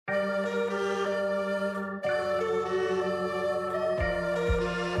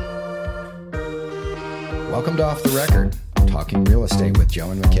Welcome to Off the Record, talking real estate with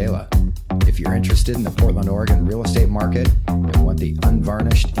Joe and Michaela. If you're interested in the Portland, Oregon real estate market and want the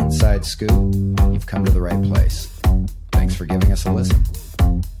unvarnished inside scoop, you've come to the right place. Thanks for giving us a listen.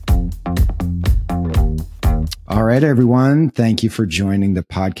 All right, everyone. Thank you for joining the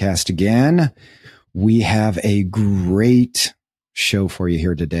podcast again. We have a great show for you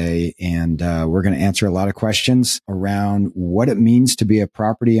here today, and we're going to answer a lot of questions around what it means to be a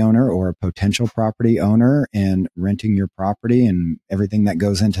property owner or a potential property owner and renting your property and everything that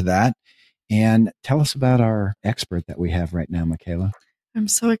goes into that. And tell us about our expert that we have right now, Michaela. I'm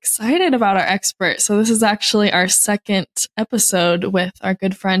so excited about our expert. So this is actually our second episode with our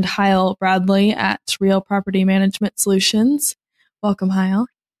good friend Hyle Bradley at Real Property Management Solutions. Welcome, Hyle.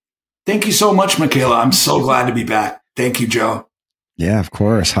 Thank you so much, Michaela. I'm so glad to be back. Thank you, Joe. Yeah, of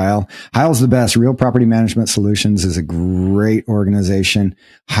course. Hyle's the best. Real Property Management Solutions is a great organization.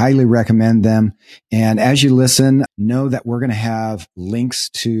 Highly recommend them. And as you listen, know that we're going to have links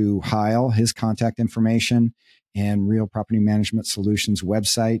to Hyle, his contact information, and Real Property Management Solutions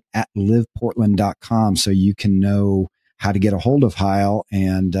website at liveportland.com so you can know how to get a hold of Hyle.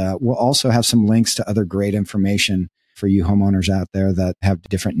 And we'll also have some links to other great information for you homeowners out there that have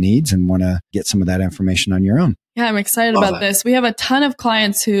different needs and want to get some of that information on your own. Yeah, I'm excited about this. We have a ton of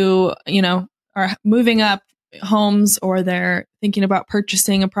clients who, are moving up homes or they're thinking about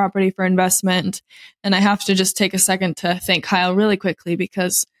purchasing a property for investment. And I have to just take a second to thank Hyle really quickly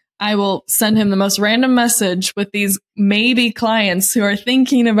because I will send him the most random message with these maybe clients who are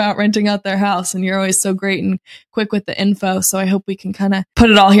thinking about renting out their house. And you're always so great and quick with the info. So I hope we can kind of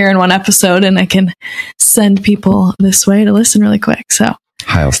put it all here in one episode and I can send people this way to listen really quick. So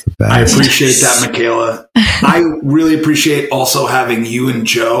Hyle's the best. I appreciate that, Michaela. I really appreciate also having you and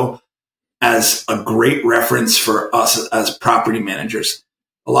Joe as a great reference for us as property managers.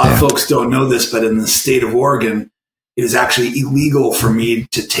 A lot of folks don't know this, but in the state of Oregon, it is actually illegal for me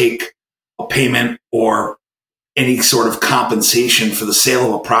to take a payment or any sort of compensation for the sale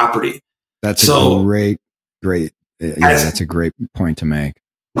of a property. That's a great. That's a great point to make.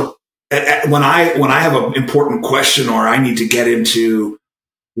 When I have an important question or I need to get into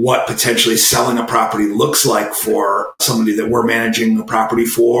what potentially selling a property looks like for somebody that we're managing the property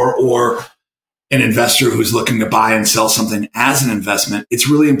for, or an investor who's looking to buy and sell something as an investment, it's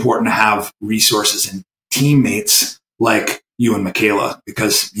really important to have resources and teammates like you and Michaela,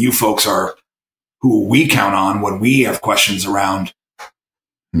 because you folks are who we count on when we have questions around,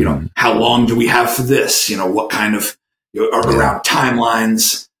 how long do we have for this? What kind of, around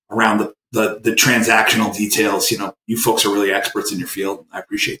timelines, around the transactional details. You folks are really experts in your field. I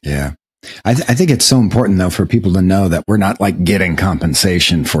appreciate that. Yeah. I think it's so important, though, for people to know that we're not like getting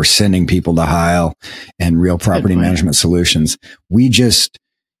compensation for sending people to Hyle and Real Property Management Solutions. We just,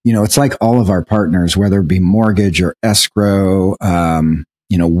 it's like all of our partners, whether it be mortgage or escrow,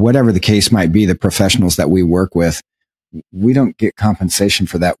 whatever the case might be, the professionals that we work with, we don't get compensation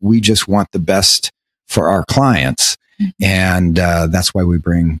for that. We just want the best for our clients. And that's why we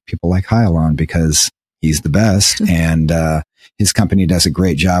bring people like Hyle on, because he's the best and his company does a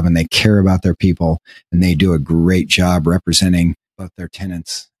great job and they care about their people and they do a great job representing both their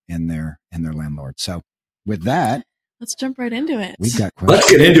tenants and their landlords. So with that, let's jump right into it. We've got questions.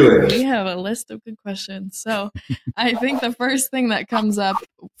 Let's get into it. We have a list of good questions. So I think the first thing that comes up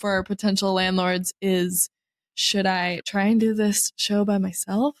for potential landlords is, should I try and do this show by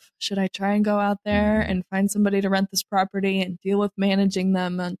myself? Should I try and go out there and find somebody to rent this property and deal with managing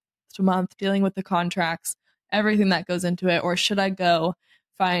them month to month, dealing with the contracts, everything that goes into it? Or should I go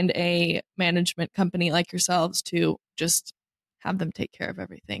find a management company like yourselves to just have them take care of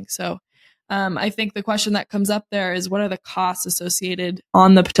everything? So I think the question that comes up there is, what are the costs associated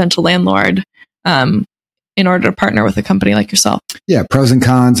on the potential landlord in order to partner with a company like yourself? Yeah, pros and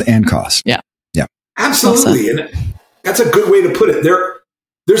cons and costs. Yeah. Absolutely. And that's a good way to put it.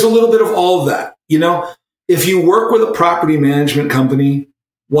 There's a little bit of all of that. If you work with a property management company,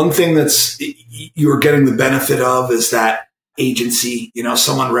 one thing that's you're getting the benefit of is that agency,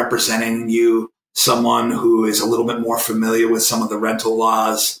 someone representing you, someone who is a little bit more familiar with some of the rental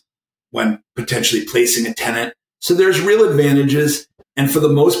laws when potentially placing a tenant. So there's real advantages. And for the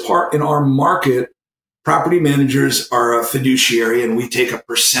most part in our market, property managers are a fiduciary and we take a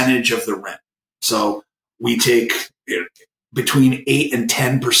percentage of the rent. So we take between 8 and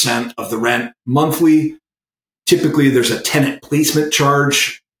 10% of the rent monthly. Typically, there's a tenant placement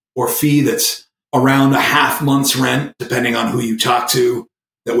charge or fee that's around a half month's rent, depending on who you talk to,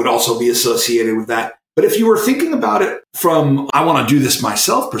 that would also be associated with that. But if you were thinking about it from, I want to do this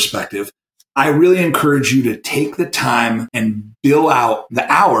myself perspective, I really encourage you to take the time and bill out the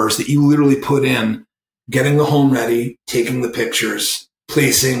hours that you literally put in getting the home ready, taking the pictures,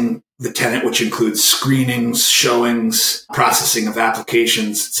 placing the tenant, which includes screenings, showings, processing of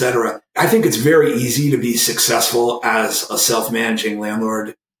applications, etc. I think it's very easy to be successful as a self-managing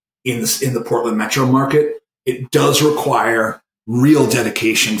landlord in the Portland metro market. It does require real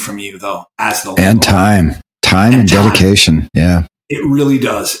dedication from you, though, as the landlord. And time and dedication. Yeah, it really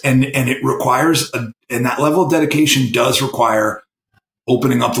does, and it requires and that level of dedication does require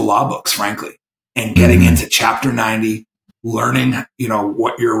opening up the law books, frankly, and getting into Chapter 90. Learning,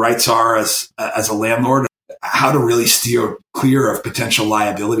 what your rights are as a landlord, how to really steer clear of potential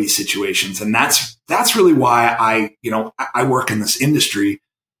liability situations. And that's really why I work in this industry.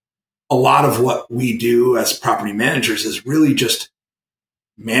 A lot of what we do as property managers is really just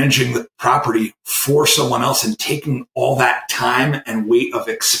managing the property for someone else and taking all that time and weight of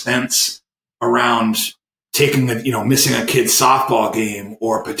expense around taking missing a kid's softball game,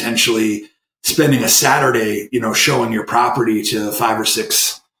 or potentially spending a Saturday, showing your property to 5 or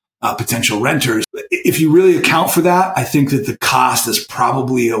 6 potential renters. If you really account for that, I think that the cost is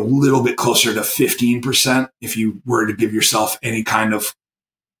probably a little bit closer to 15% if you were to give yourself any kind of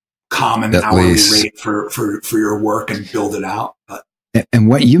common hourly rate for your work and build it out. And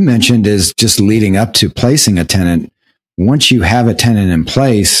what you mentioned is just leading up to placing a tenant. Once you have a tenant in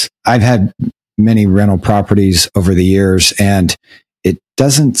place, I've had many rental properties over the years, and it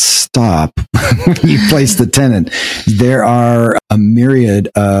doesn't stop when you place the tenant. There are a myriad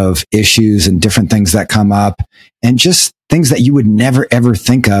of issues and different things that come up, and just things that you would never, ever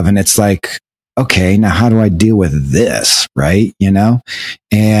think of. And it's like, okay, now how do I deal with this? Right.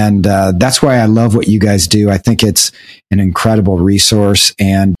 And that's why I love what you guys do. I think it's an incredible resource.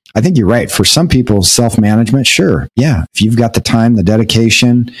 And I think you're right. For some people, self-management, sure. Yeah. If you've got the time, the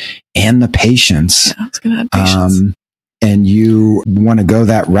dedication, and the patience, it's gonna have patience. And you want to go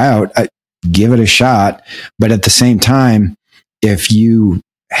that route, give it a shot. But at the same time, if you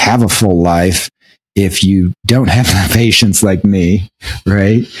have a full life, if you don't have the patience like me,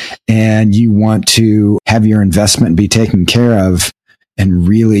 right, and you want to have your investment be taken care of and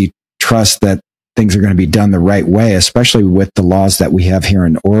really trust that things are going to be done the right way, especially with the laws that we have here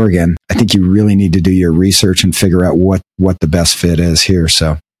in Oregon, I think you really need to do your research and figure out what the best fit is here.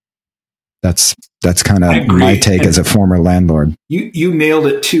 So that's kind of my take as a former landlord. You nailed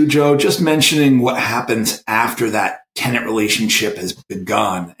it too, Joe. Just mentioning what happens after that tenant relationship has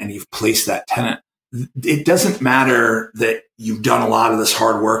begun and you've placed that tenant. It doesn't matter that you've done a lot of this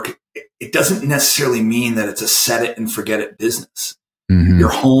hard work. It doesn't necessarily mean that it's a set it and forget it business. Mm-hmm. Your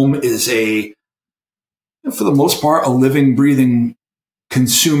home is for the most part, a living, breathing,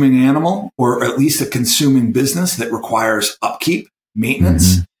 consuming animal, or at least a consuming business that requires upkeep,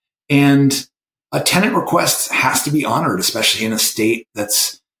 maintenance. Mm-hmm. And a tenant request has to be honored, especially in a state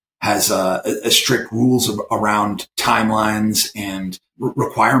has a strict rules around timelines and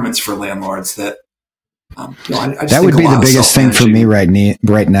requirements for landlords that that would be the biggest thing for me right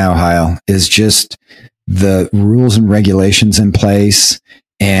now, Hyle, is just the rules and regulations in place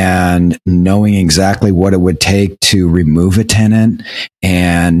and knowing exactly what it would take to remove a tenant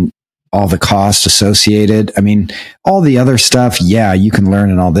and all the costs associated. I mean, all the other stuff, yeah, you can learn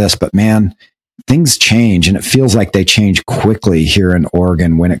and all this, but man, things change, and it feels like they change quickly here in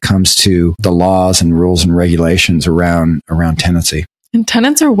Oregon when it comes to the laws and rules and regulations around tenancy. And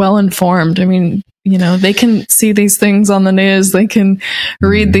tenants are well informed. I mean, they can see these things on the news. They can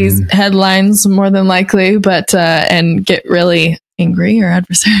read these headlines more than likely, but and get really angry or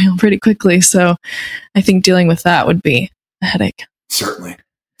adversarial pretty quickly. So I think dealing with that would be a headache.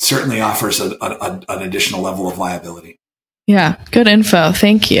 Certainly offers an additional level of liability. Yeah, good info.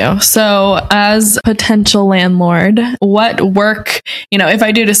 Thank you. So as a potential landlord, what work, if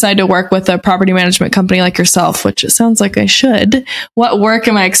I do decide to work with a property management company like yourself, which it sounds like I should, what work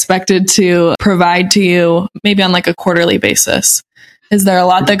am I expected to provide to you, maybe on like a quarterly basis? Is there a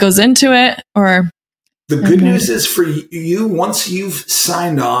lot that goes into it, or? The good news is for you, once you've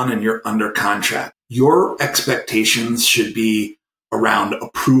signed on and you're under contract, your expectations should be around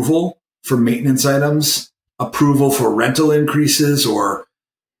approval for maintenance items, approval for rental increases or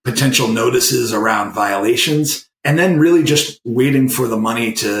potential notices around violations, and then really just waiting for the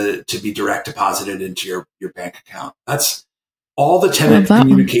money to be direct deposited into your bank account. That's all. The tenant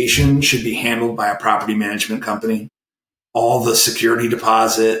communication should be handled by a property management company. All the security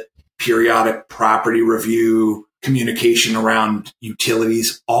deposit, periodic property review, communication around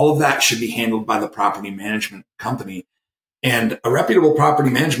utilities, all of that should be handled by the property management company. And a reputable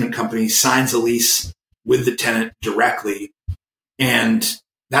property management company signs a lease with the tenant directly, and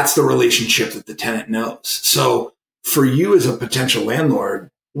that's the relationship that the tenant knows. So for you as a potential landlord,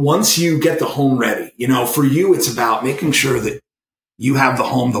 once you get the home ready, for you, it's about making sure that you have the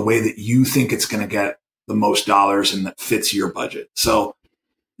home the way that you think it's going to get the most dollars and that fits your budget. So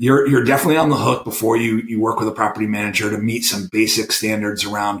you're definitely on the hook before you work with a property manager to meet some basic standards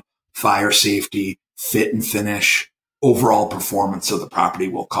around fire safety, fit and finish, overall performance of the property,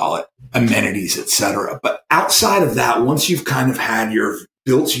 we'll call it, amenities, etc. But outside of that, once you've kind of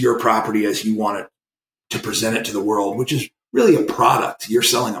built your property as you want it to present it to the world, which is really a product, you're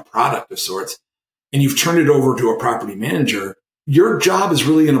selling a product of sorts, and you've turned it over to a property manager, your job is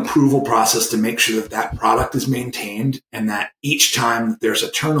really an approval process to make sure that that product is maintained and that each time there's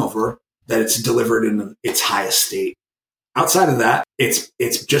a turnover, that it's delivered in its highest state. Outside of that, it's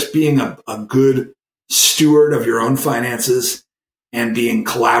just being a good steward of your own finances and being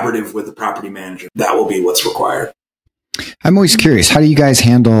collaborative with the property manager. That will be what's required. I'm always curious, how do you guys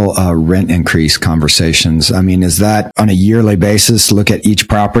handle rent increase conversations? I mean, is that on a yearly basis, look at each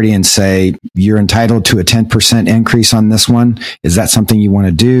property and say, you're entitled to a 10% increase on this one? Is that something you want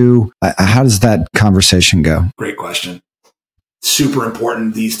to do? How does that conversation go? Great question. Super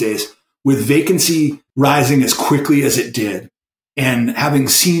important these days. With vacancy rising as quickly as it did, and having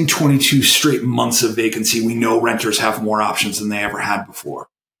seen 22 straight months of vacancy, we know renters have more options than they ever had before.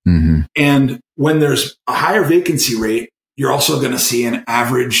 Mm-hmm. And when there's a higher vacancy rate, you're also going to see an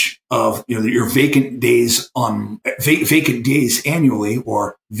average of your vacant days annually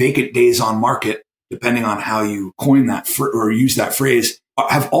or vacant days on market, depending on how you coin that or use that phrase,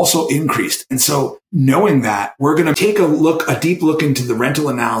 have also increased. And so knowing that, we're going to take a deep look into the rental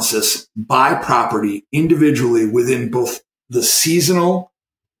analysis by property individually within both the seasonal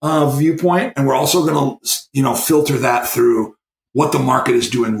viewpoint, and we're also going to filter that through what the market is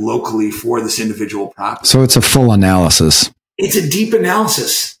doing locally for this individual property. So it's a full analysis. It's a deep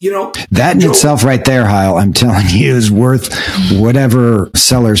analysis. That in itself right there, Hyle, I'm telling you, is worth whatever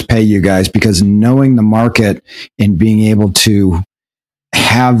sellers pay you guys, because knowing the market and being able to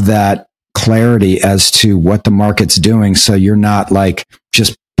have that clarity as to what the market's doing, so you're not like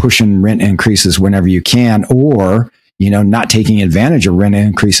just pushing rent increases whenever you can, or not taking advantage of rent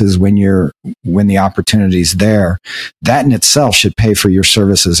increases when the opportunity's there. That in itself should pay for your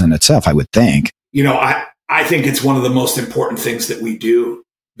services in itself, I would think. I think it's one of the most important things that we do,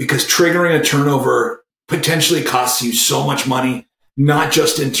 because triggering a turnover potentially costs you so much money, not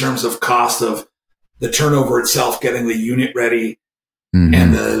just in terms of cost of the turnover itself, getting the unit ready, mm-hmm.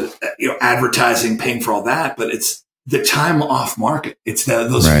 and the advertising, paying for all that, but it's the time off market. It's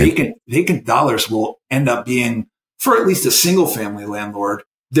those right. vacant dollars will end up being, for at least a single family landlord,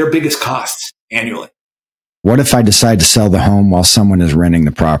 their biggest costs annually. What if I decide to sell the home while someone is renting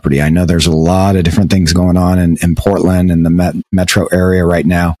the property? I know there's a lot of different things going on in Portland and the metro area right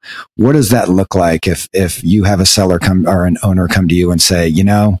now. What does that look like if you have a seller come or an owner come to you and say,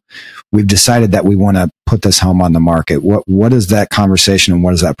 we've decided that we want to put this home on the market? What is that conversation and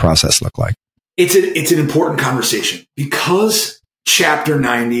what does that process look like? It's an important conversation, because Chapter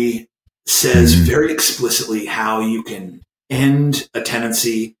 90 says mm-hmm. very explicitly how you can end a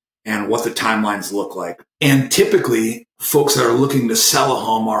tenancy and what the timelines look like. And typically, folks that are looking to sell a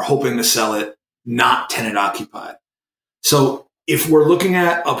home are hoping to sell it not tenant occupied. So if we're looking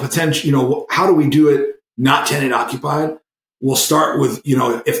at a potential, how do we do it not tenant occupied? We'll start with,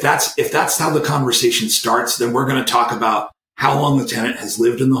 if that's how the conversation starts, then we're going to talk about how long the tenant has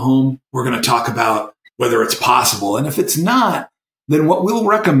lived in the home. We're going to talk about whether it's possible. And if it's not, then what we'll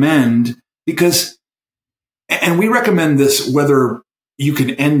recommend, and we recommend this whether you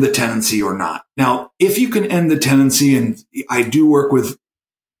can end the tenancy or not. Now, if you can end the tenancy, and I do work with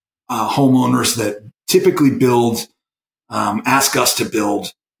homeowners that typically ask us to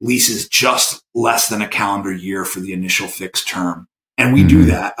build leases just less than a calendar year for the initial fixed term. And we mm-hmm. do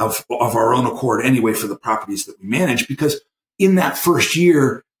that of our own accord anyway for the properties that we manage, because in that first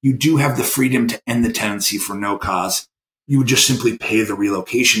year, you do have the freedom to end the tenancy for no cause. You would just simply pay the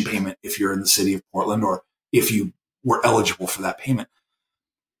relocation payment if you're in the city of Portland, or if you were eligible for that payment.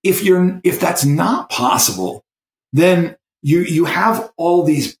 If that's not possible, then you have all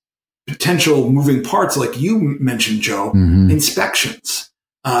these potential moving parts, like you mentioned, Joe, mm-hmm. inspections,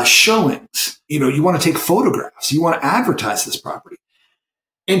 showings. You want to take photographs. You want to advertise this property.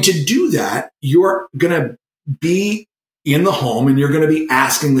 And to do that, you're going to be in the home and you're going to be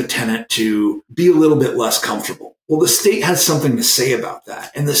asking the tenant to be a little bit less comfortable. Well, the state has something to say about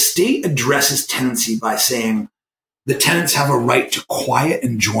that. And the state addresses tenancy by saying the tenants have a right to quiet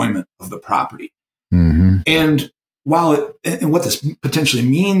enjoyment of the property. Mm-hmm. And what this potentially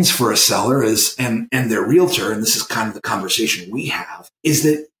means for a seller is, and their realtor, and this is kind of the conversation we have, is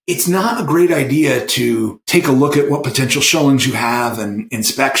that it's not a great idea to take a look at what potential showings you have and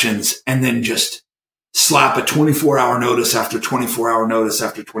inspections and then just slap a 24-hour notice after 24-hour notice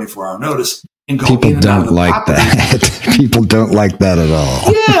after 24-hour notice and go People in and out of don't the like property. that. People don't like that at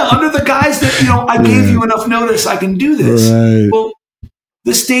all. Yeah, under the guise that, I gave you enough notice, I can do this. Right. Well,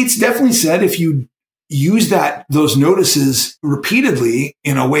 the state's definitely said if you use those notices repeatedly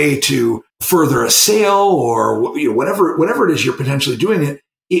in a way to further a sale or whatever it is you're potentially doing it,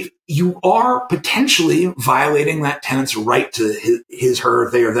 if you are potentially violating that tenant's right to his,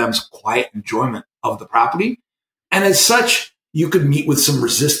 her, they, or them's quiet enjoyment of the property. And as such, you could meet with some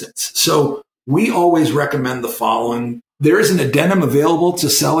resistance. So we always recommend the following. There is an addendum available to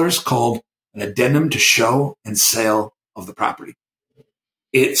sellers called an addendum to show and sale of the property.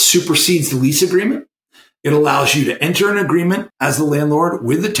 It supersedes the lease agreement. It allows you to enter an agreement as the landlord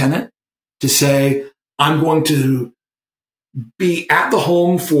with the tenant to say, I'm going to be at the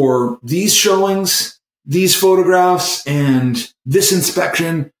home for these showings, these photographs, and this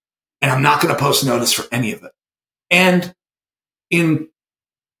inspection, and I'm not going to post notice for any of it. And in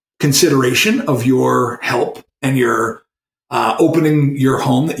consideration of your help and your opening your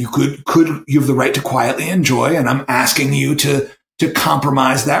home that you you have the right to quietly enjoy, and I'm asking you to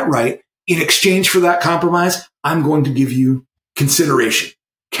compromise that right. In exchange for that compromise, I'm going to give you consideration,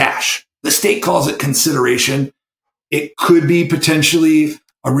 cash. The state calls it consideration. It could be potentially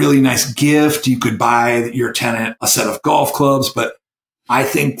a really nice gift. You could buy your tenant a set of golf clubs, but I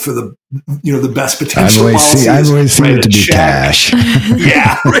think for the best potential policy, I've always seen it to be cash.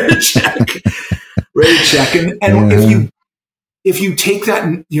 Yeah, write a check. Write a check. And if you take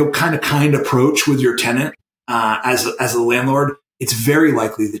that kind approach with your tenant as a landlord, it's very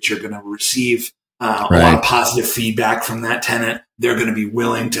likely that you're going to receive a lot of positive feedback from that tenant. They're going to be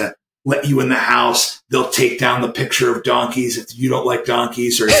willing to let you in the house. They'll take down the picture of donkeys if you don't like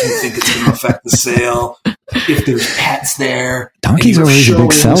donkeys or if you think it's going to affect the sale. If there's pets there. Donkeys are always a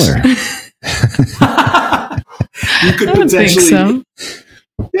big seller. You could potentially,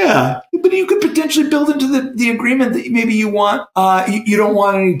 yeah, but you could potentially build into the agreement that maybe you want, you don't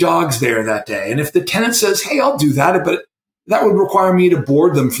want any dogs there that day. And if the tenant says, hey, I'll do that, but that would require me to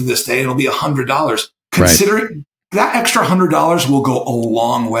board them for this day. It'll be $100. Considering that extra $100 will go a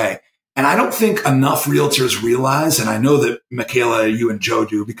long way. And I don't think enough realtors realize, and I know that Michaela, you and Joe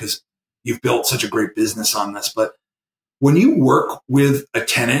do because you've built such a great business on this, but when you work with a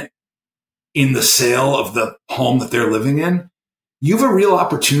tenant in the sale of the home that they're living in, you have a real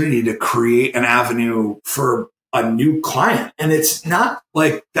opportunity to create an avenue for a new client. And it's not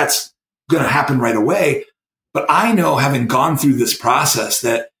like that's going to happen right away. But I know, having gone through this process,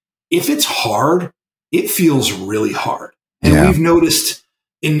 that if it's hard, it feels really hard. And we've noticed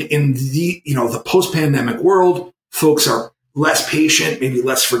in the post-pandemic world, folks are less patient, maybe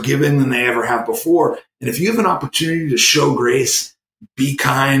less forgiving than they ever have before. And if you have an opportunity to show grace, be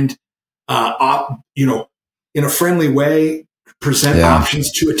kind, in a friendly way, present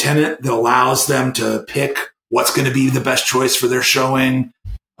options to a tenant that allows them to pick what's going to be the best choice for their showing.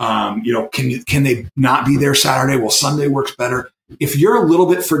 Can they not be there Saturday? Well, Sunday works better. If you're a little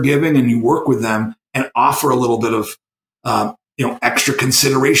bit forgiving and you work with them and offer a little bit of, extra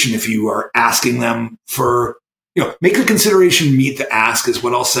consideration, if you are asking them for, make the consideration meet the ask is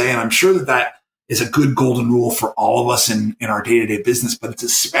what I'll say. And I'm sure that is a good golden rule for all of us in our day-to-day business, but it's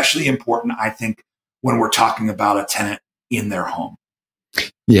especially important, I think, when we're talking about a tenant in their home.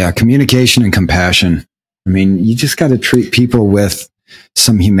 Yeah. Communication and compassion. I mean, you just got to treat people with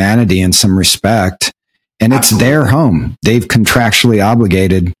some humanity and some respect, and it's their home. They've contractually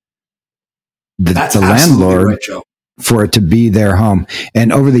obligated the landlord right, for it to be their home.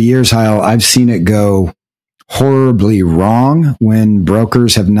 And over the years, Hyle, I've seen it go horribly wrong when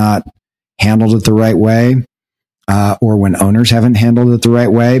brokers have not handled it the right way, or when owners haven't handled it the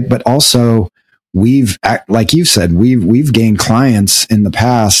right way. But also, like you said, we've gained clients in the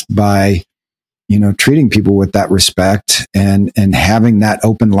past by treating people with that respect and having that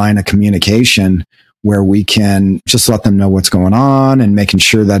open line of communication where we can just let them know what's going on and making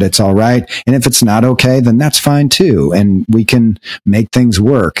sure that it's all right. And if it's not okay, then that's fine too. And we can make things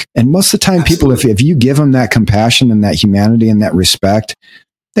work. And most of the time, people, if you give them that compassion and that humanity and that respect,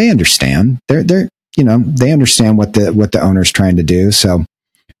 they understand. They understand what the owner's trying to do. So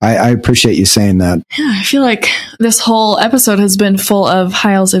I appreciate you saying that. Yeah, I feel like this whole episode has been full of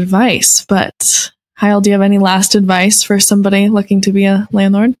Hyle's advice, but Hyle, do you have any last advice for somebody looking to be a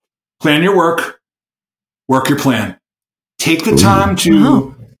landlord? Plan your work your plan. Take the time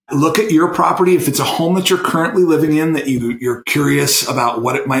to look at your property. If it's a home that you're currently living in, that you're curious about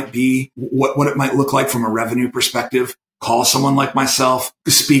what it might be, what it might look like from a revenue perspective, call someone like myself,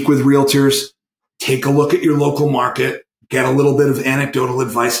 speak with realtors, take a look at your local market, get a little bit of anecdotal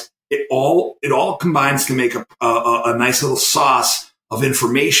advice. It all combines to make a nice little sauce of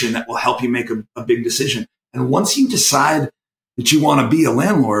information that will help you make a big decision. And once you decide that you want to be a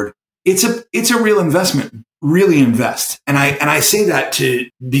landlord, it's a real investment. Really invest. And I say that to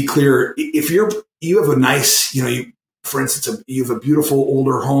be clear. If you have a nice, for instance, you have a beautiful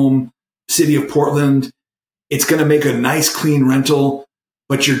older home, city of Portland, it's going to make a nice clean rental,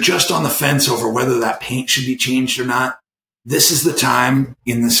 but you're just on the fence over whether that paint should be changed or not. This is the time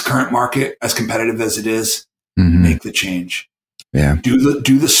in this current market, as competitive as it is, make the change. Yeah. Do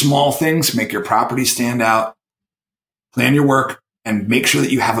the small things, make your property stand out, plan your work, and make sure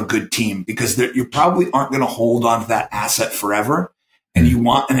that you have a good team, because you probably aren't going to hold on to that asset forever. And you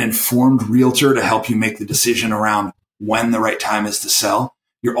want an informed realtor to help you make the decision around when the right time is to sell.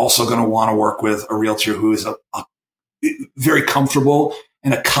 You're also going to want to work with a realtor who is very comfortable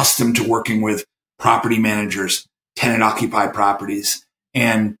and accustomed to working with property managers, tenant occupied properties,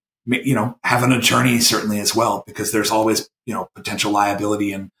 and, have an attorney certainly as well, because there's always, potential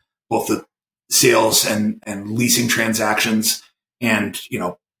liability in both the sales and leasing transactions and,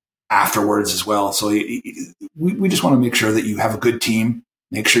 afterwards as well. So we just want to make sure that you have a good team.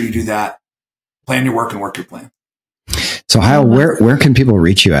 Make sure you do that. Plan your work and work your plan. So Hyle, where can people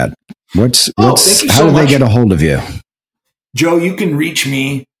reach you at? How do they get a hold of you? Joe, you can reach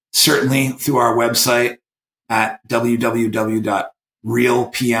me certainly through our website at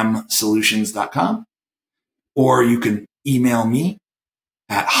www.realpmsolutions.com, or you can email me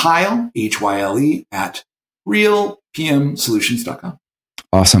at Hyle, Hyle, at realpmsolutions.com.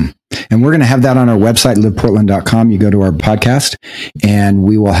 Awesome. And we're going to have that on our website, liveportland.com. You go to our podcast and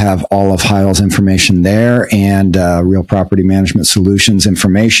we will have all of Hyle's information there, and Real Property Management Solutions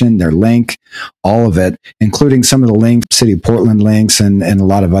information, their link, all of it, including some of the links, City of Portland links, and a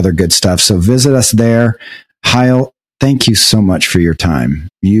lot of other good stuff. So visit us there. Hyle, thank you so much for your time.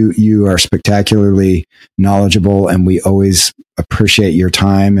 You are spectacularly knowledgeable, and we always appreciate your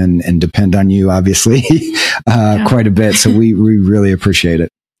time and depend on you, obviously, quite a bit. So we really appreciate it.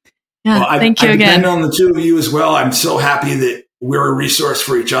 Yeah, thank you I again. depend on the two of you as well. I'm so happy that we're a resource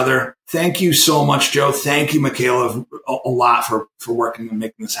for each other. Thank you so much, Joe. Thank you, Michaela, a lot for working and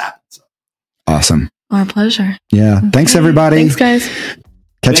making this happen. So. Awesome. Our pleasure. Yeah. Okay. Thanks, everybody. Thanks, guys.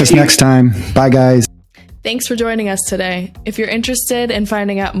 Catch us next time. Bye, guys. Thanks for joining us today. If you're interested in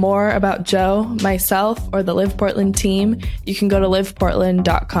finding out more about Joe, myself, or the Live Portland team, you can go to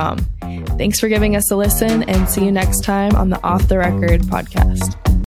liveportland.com. Thanks for giving us a listen, and see you next time on the Off the Record podcast.